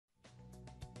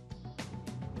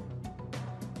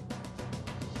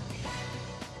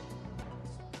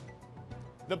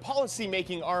The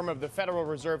policy-making arm of the Federal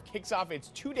Reserve kicks off its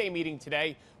two-day meeting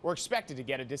today. We're expected to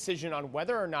get a decision on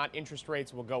whether or not interest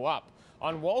rates will go up.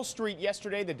 On Wall Street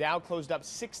yesterday, the Dow closed up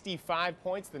 65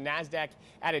 points, the Nasdaq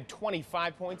added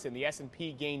 25 points, and the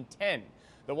S&P gained 10.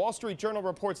 The Wall Street Journal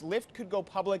reports Lyft could go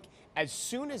public as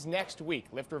soon as next week.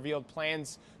 Lyft revealed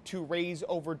plans to raise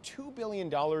over $2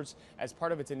 billion as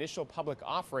part of its initial public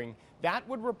offering. That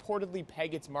would reportedly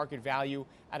peg its market value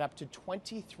at up to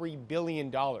 $23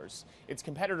 billion. Its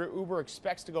competitor Uber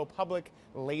expects to go public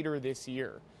later this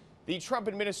year. The Trump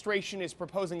administration is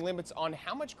proposing limits on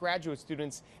how much graduate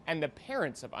students and the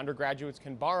parents of undergraduates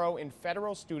can borrow in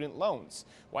federal student loans.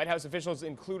 White House officials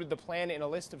included the plan in a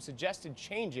list of suggested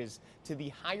changes to the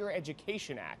Higher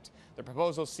Education Act. The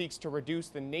proposal seeks to reduce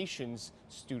the nation's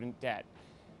student debt.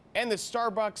 And the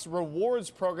Starbucks Rewards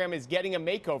program is getting a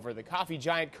makeover. The coffee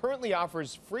giant currently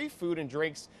offers free food and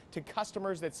drinks to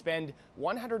customers that spend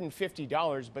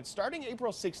 $150, but starting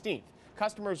April 16th,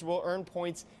 customers will earn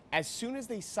points as soon as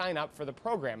they sign up for the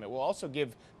program. It will also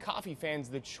give coffee fans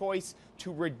the choice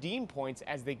to redeem points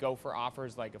as they go for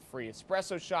offers like a free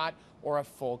espresso shot or a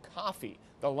full coffee.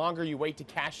 The longer you wait to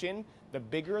cash in, the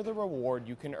bigger the reward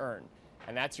you can earn.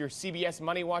 And that's your CBS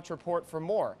Money Watch report. For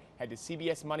more, head to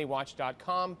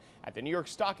CBSMoneywatch.com. At the New York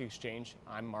Stock Exchange,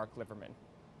 I'm Mark Liverman.